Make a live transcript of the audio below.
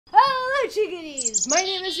chickadees! My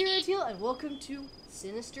name is Sarahtiel and welcome to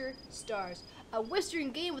Sinister Stars, a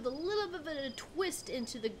Western game with a little bit of a twist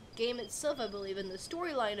into the game itself, I believe, in the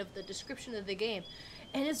storyline of the description of the game.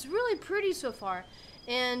 And it's really pretty so far.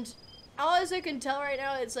 And all as I can tell right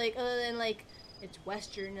now, it's like, other than like, it's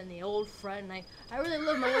Western and the old front, and I really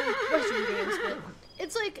love my old Western games, but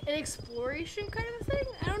it's like an exploration kind of a thing.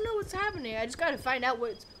 I don't know what's happening. I just gotta find out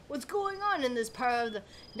what's going on in this part of the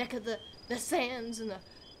neck of the sands and the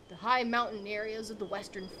high mountain areas of the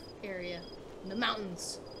western area, and the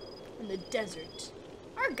mountains, and the desert.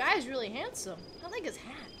 Our guy's really handsome. I like his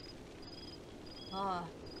hat. Ah,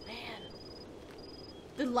 man.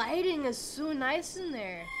 The lighting is so nice in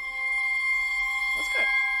there. Let's go.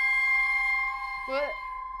 What?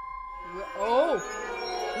 Oh!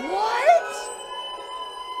 What?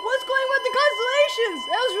 What's going with the constellations?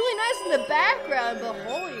 That was really nice in the background, but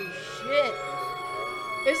holy shit.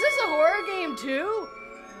 Is this a horror game too?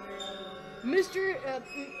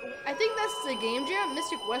 I think that's the game jam,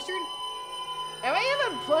 Mystic Western. Am I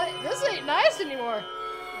even play? This ain't nice anymore.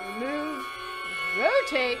 Move,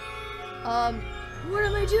 rotate. What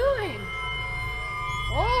am I doing?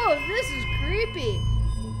 Oh, this is creepy.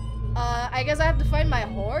 I guess I have to find my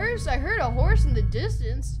horse? I heard a horse in the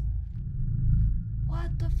distance.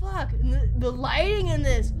 What the fuck? And the lighting in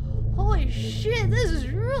this. Holy shit, this is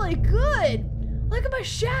really good. Look at my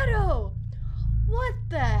shadow. What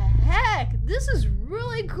the heck? This is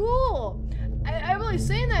really cool. I'm only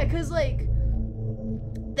saying that because, like,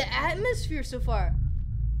 the atmosphere so far.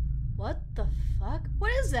 What the fuck?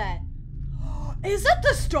 What is that? Is that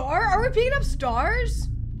the star? Are we picking up stars?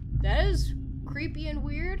 That is creepy and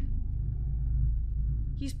weird.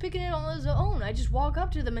 He's picking it on his own. I just walk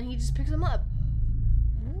up to them and he just picks them up.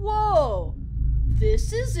 Whoa.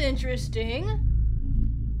 This is interesting.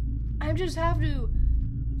 I just have to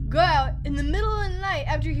go out in the middle of the night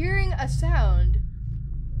after hearing a sound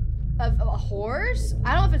of a horse.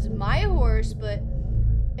 I don't know if it's my horse, but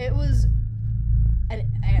it was a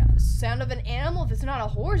sound of an animal. If it's not a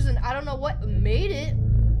horse, then I don't know what made it.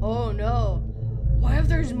 Oh no. Why if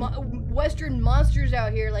there's western monsters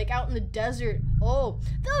out here, like out in the desert? Oh,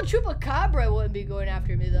 the little chupacabra wouldn't be going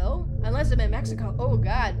after me though, unless I'm in Mexico. Oh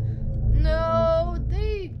god. No,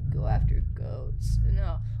 they go after goats.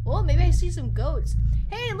 No. Well, maybe I see some goats.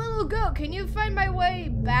 Hey, little goat, can you find my way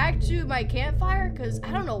back to my campfire? Because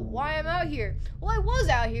I don't know why I'm out here. Well, I was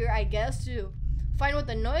out here, I guess, to find what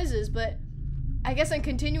the noise is, but I guess I'm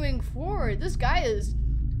continuing forward. This guy is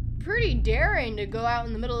pretty daring to go out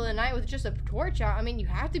in the middle of the night with just a torch out. I mean, you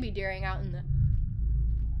have to be daring out in the...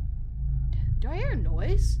 Do I hear a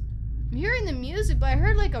noise? I'm hearing the music, but I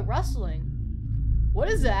heard like a rustling. What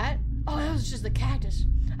is that? Oh, that was just the cactus.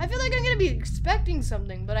 I feel like I'm gonna be expecting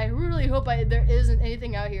something, but I really hope there isn't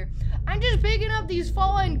anything out here. I'm just picking up these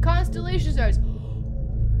fallen constellation stars.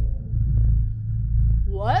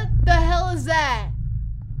 What the hell is that?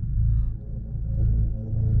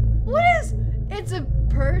 What is? It's a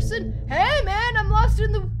person? Hey man, I'm lost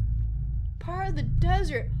in the part of the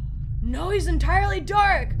desert. No, he's entirely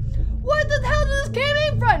dark. What the hell did this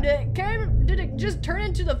came from? Did it just turn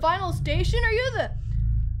into the final station? Are you the...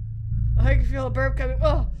 I can feel a burp coming.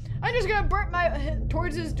 Oh, I'm just gonna burp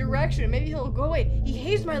towards his direction. Maybe he'll go away. He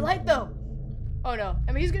hates my light though. Oh no.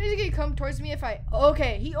 I mean, he's gonna come towards me if I...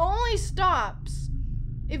 Okay, he only stops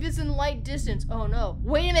if it's in light distance. Oh no.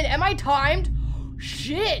 Wait a minute, am I timed?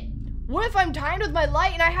 Shit. What if I'm timed with my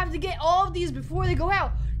light and I have to get all of these before they go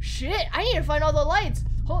out? Shit, I need to find all the lights.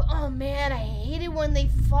 Oh man, I hate it when they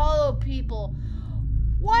follow people.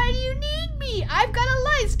 Why do you need me? I've got a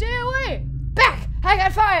light, stay away. Back, I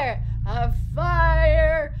got fire. A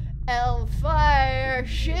fire, fire.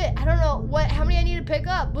 Shit, I don't know how many I need to pick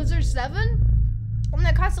up. Was there 7? On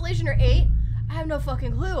that constellation or 8? I have no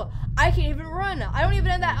fucking clue. I can't even run. I don't even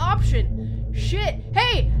have that option. Shit.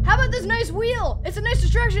 Hey, how about this nice wheel? It's a nice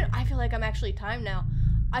distraction. I feel like I'm actually timed now.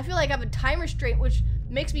 I feel like I have a time restraint, which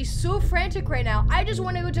makes me so frantic right now. I just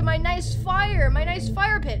want to go to my nice fire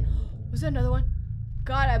pit. Was that another one?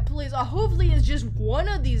 God, please. Hopefully it's just one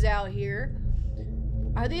of these out here.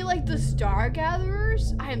 Are they like the star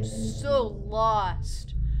gatherers? I am so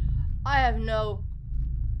lost. I have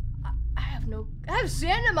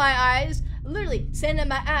sand in my eyes. Literally, sand in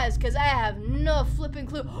my eyes, because I have no flipping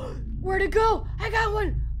clue. Where'd it go? I got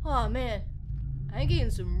one. Oh, man. I'm getting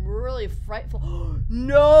some really frightful...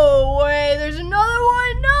 No way. There's another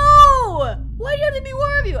one. No. Why do you have to be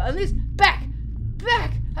one of you? At least, back.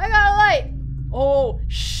 I got a light. Oh,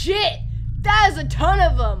 shit. That is a ton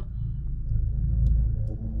of them.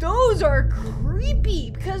 Those are creepy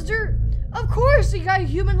because they're... Of course, they got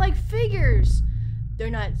human-like figures. They're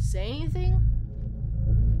not saying anything.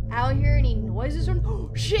 I don't hear any noises from.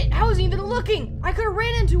 Oh, shit! I wasn't even looking. I could have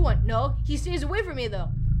ran into one. No, he stays away from me though.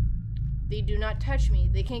 They do not touch me.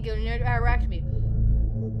 They can't get near to interact with me.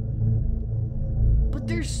 But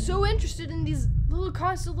they're so interested in these little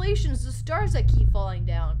constellations, the stars that keep falling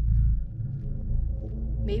down.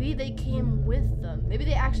 Maybe they came with them. Maybe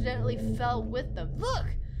they accidentally fell with them. Look!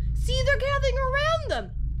 See, they're gathering around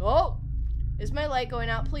them! Oh! Is my light going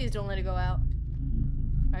out? Please don't let it go out.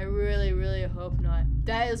 I really, really hope not.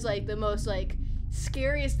 That is like the most like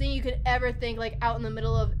scariest thing you could ever think, like out in the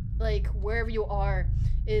middle of like wherever you are,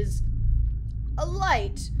 is a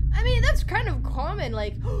light. I mean, that's kind of common,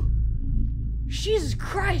 like, Jesus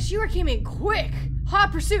Christ, you came in quick!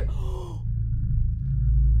 Hot pursuit!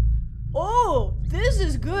 Oh, this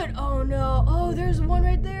is good! Oh no, oh, there's one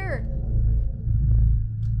right there!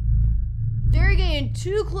 They're getting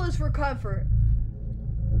too close for comfort.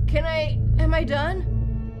 Am I done?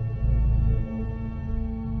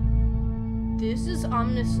 This is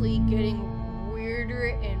ominously getting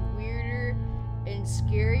weirder and weirder and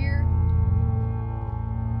scarier.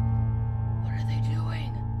 What are they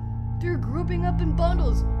doing? They're grouping up in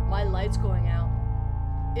bundles. My light's going out.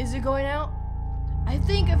 Is it going out? I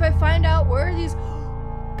think if I find out where these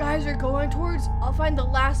guys are going towards, I'll find the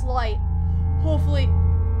last light. Hopefully.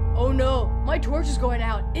 Oh no, my torch is going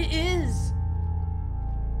out. It is.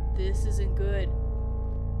 This isn't good.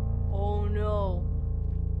 Oh no.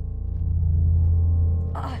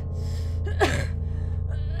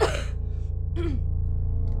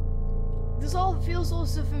 This all feels so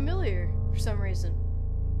familiar for some reason.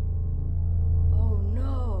 Oh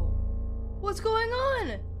no. What's going on?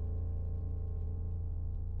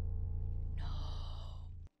 No.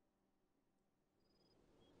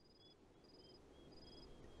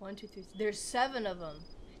 One, two, three. There's 7 of them.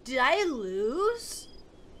 Did I lose?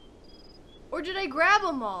 Or did I grab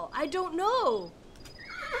them all? I don't know.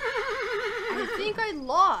 I think I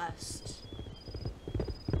lost.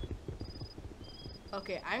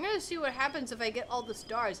 Okay, I'm gonna see what happens if I get all the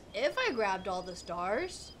stars. If I grabbed all the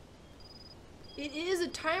stars. It is a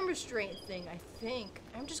time restraint thing, I think.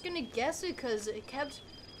 I'm just gonna guess it because it kept...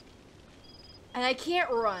 And I can't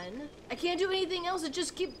run. I can't do anything else. It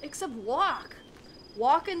just except walk.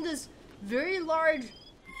 Walk in this very large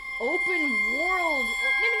open world.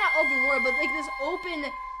 Or maybe not open world, but like this open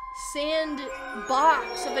sand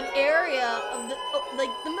box of an area of the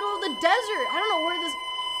like the middle of the desert. I don't know where this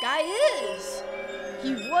guy is.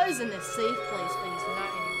 He was in a safe place, but he's not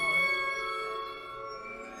anymore.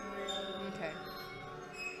 Okay.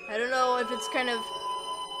 I don't know if it's kind of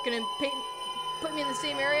gonna put me in the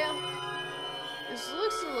same area. This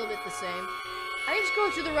looks a little bit the same. I just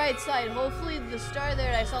go to the right side. Hopefully the star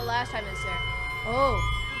there that I saw last time is there.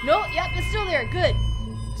 Oh. No, yep, it's still there. Good.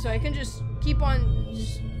 So I can just keep on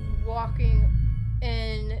just walking,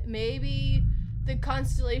 and maybe the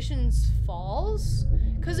constellations falls?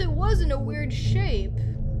 Because it was in a weird shape.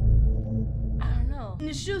 I don't know. And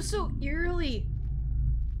it's just so eerily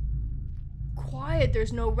quiet.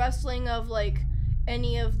 There's no rustling of like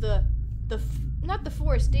any of the not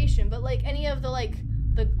deforestation, but like any of the like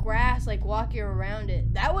the grass like walking around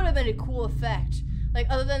it. That would have been a cool effect. Like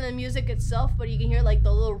other than the music itself, but you can hear like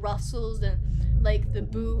the little rustles and like the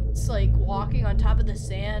boots like walking on top of the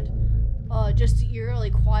sand. Just the eerily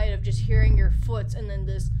quiet of just hearing your foots, and then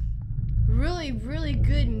this really, really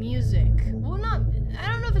good music. Well, I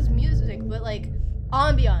don't know if it's music, but like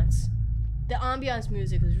ambiance. The ambiance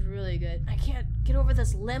music is really good. I can't get over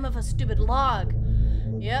this limb of a stupid log.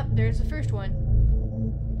 Yep, there's the first one.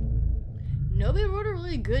 Nobody wrote it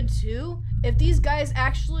really good too. If these guys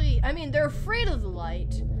actually, I mean, they're afraid of the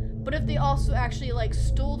light, but if they also actually like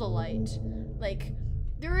stole the light, like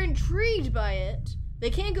they're intrigued by it, they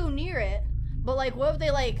can't go near it, but like what if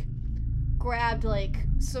they like grabbed like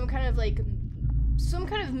some kind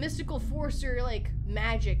of mystical force or like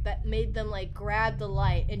magic that made them like grab the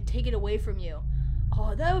light and take it away from you?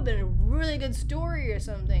 Oh, that would have been a really good story or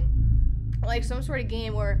something. Like some sort of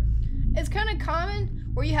game where it's kind of common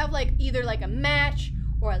where you have like either like a match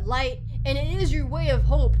or a light, and it is your way of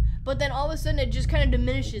hope, but then all of a sudden it just kind of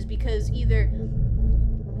diminishes because either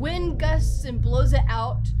wind gusts and blows it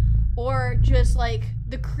out, or just like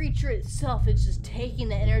the creature itself is just taking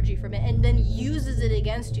the energy from it and then uses it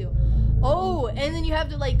against you. Oh, and then you have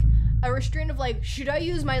to like a restraint of like, should I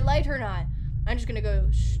use my light or not? I'm just gonna go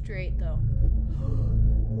straight though.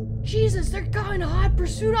 Jesus, they're going hot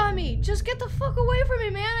pursuit on me. Just get the fuck away from me,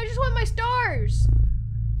 man. I just want my stars.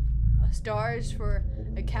 Stars for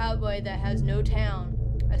a cowboy that has no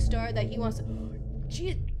town. A star that he wants to...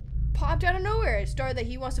 Gee, popped out of nowhere. A star that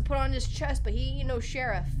he wants to put on his chest, but he ain't no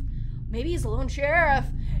sheriff. Maybe he's a lone sheriff,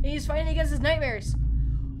 and he's fighting against his nightmares.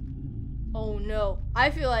 Oh no, I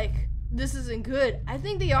feel like this isn't good. I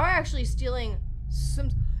think they are actually stealing some...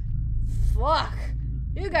 Fuck.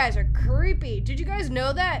 You guys are creepy. Did you guys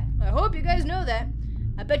know that? I hope you guys know that.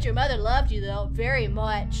 I bet your mother loved you though, very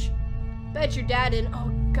much. Bet your dad didn't.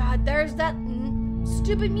 Oh god, there's that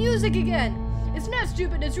stupid music again. It's not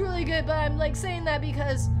stupid, it's really good, but I'm like saying that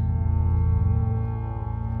because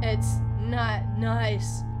it's not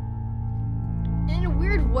nice. In a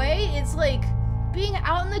weird way, it's like being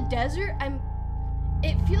out in the desert.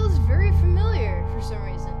 It feels very familiar for some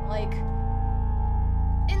reason. Like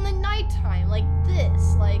in the nighttime, like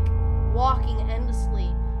this, like walking endlessly,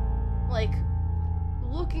 like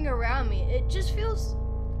looking around me. It just feels,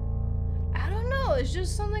 I don't know, it's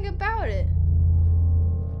just something about it.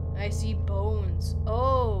 I see bones.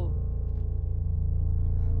 Oh.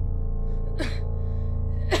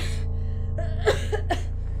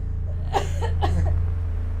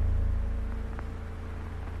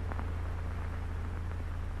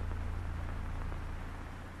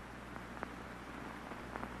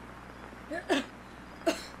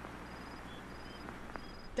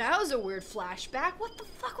 That was a weird flashback. What the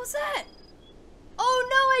fuck was that? Oh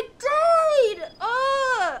no, I died!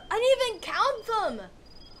 I didn't even count them.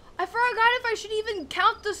 I forgot if I should even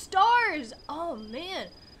count the stars. Oh man.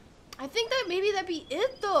 I think that maybe that'd be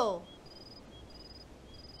it though.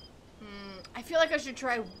 I feel like I should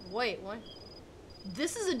try, wait, what?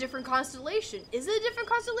 This is a different constellation. Is it a different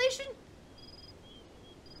constellation?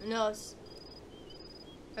 No, it's...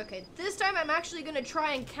 Okay, this time I'm actually gonna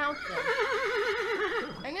try and count them.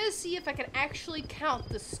 I'm gonna see if I can actually count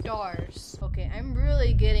the stars. Okay, I'm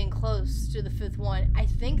really getting close to the 5th one. I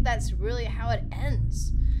think that's really how it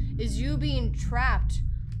ends. Is you being trapped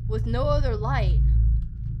with no other light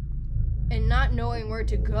and not knowing where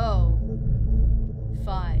to go.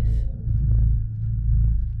 5.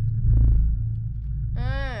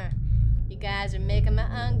 You guys are making me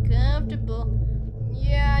uncomfortable.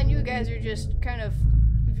 Yeah, and you guys are just kind of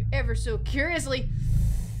ever so curiously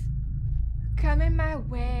coming my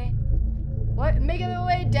way. What? Making my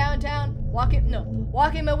way downtown. Walking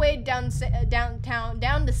my way downtown,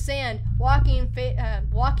 down the sand. Walking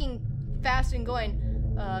fast and going.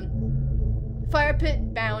 Fire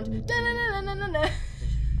pit bound. Da-na-na-na-na-na.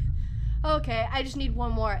 Okay, I just need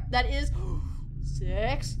one more. That is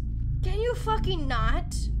 6. Can you fucking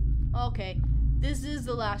not? Okay, this is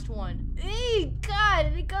the last one. Hey, God,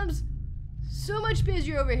 it becomes so much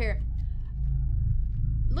busier over here.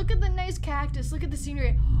 Look at the nice cactus. Look at the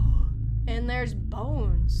scenery. And there's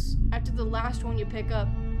bones after the last one you pick up.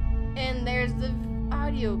 And there's the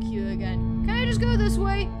audio cue again. Can I just go this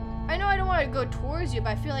way? I know I don't want to go towards you,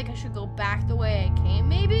 but I feel like I should go back the way I came,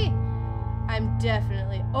 maybe? I'm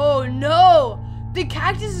definitely... Oh, no! The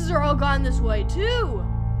cactuses are all gone this way, too!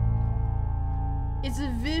 It's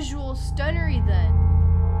a visual stunnery, then.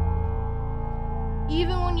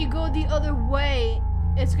 Even when you go the other way,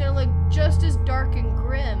 it's gonna look just as dark and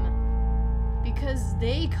grim. Because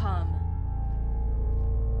they come.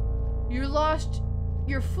 You lost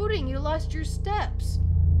your footing, you lost your steps.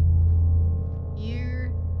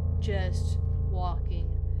 You're just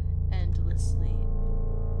walking endlessly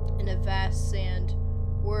in a vast sand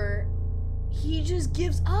where he just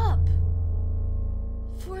gives up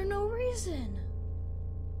for no reason.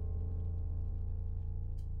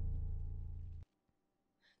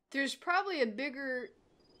 There's probably a bigger...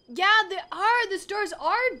 Yeah, the stars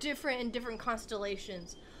are different in different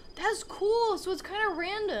constellations. That's cool, so it's kind of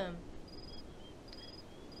random.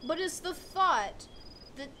 But it's the thought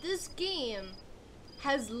that this game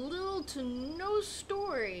has little to no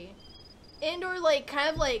story and or like kind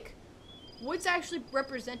of like what's actually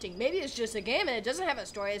representing. Maybe it's just a game and it doesn't have a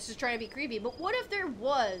story, it's just trying to be creepy. But what if there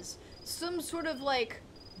was some sort of like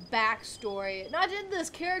backstory, not in this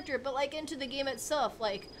character, but like into the game itself?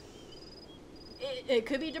 Like it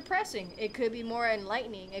could be depressing, it could be more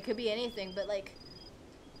enlightening, it could be anything, but like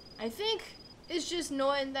I think it's just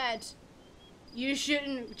knowing that you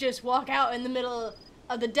shouldn't just walk out in the middle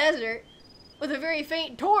of the desert with a very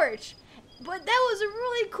faint torch. But that was a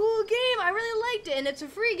really cool game. I really liked it, and it's a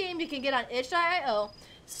free game you can get on itch.io.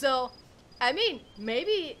 So, I mean,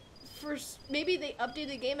 maybe they updated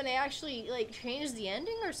the game and they actually like changed the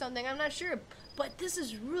ending or something. I'm not sure, but this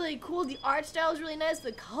is really cool. The art style is really nice.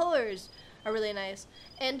 The colors are really nice,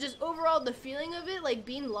 and just overall the feeling of it, like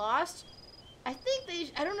being lost. I think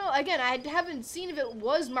I don't know. Again, I haven't seen if it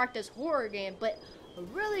was marked as horror game, but a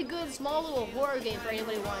really good small little horror game for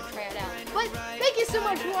anybody who wants to try it out. But thank you so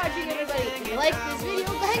much for watching, everybody. If you like this video,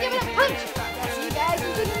 go ahead and give it a punch. I'll see you guys in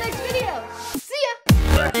the next video. See ya.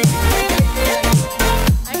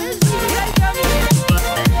 I'm gonna see you guys down here.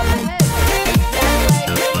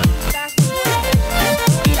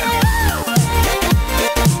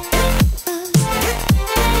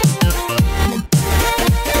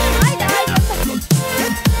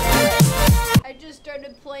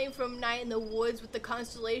 playing from Night in the Woods with the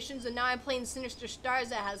constellations, and now I'm playing Sinister Stars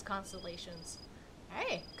that has constellations.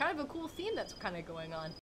 Hey, kind of a cool theme that's kind of going on.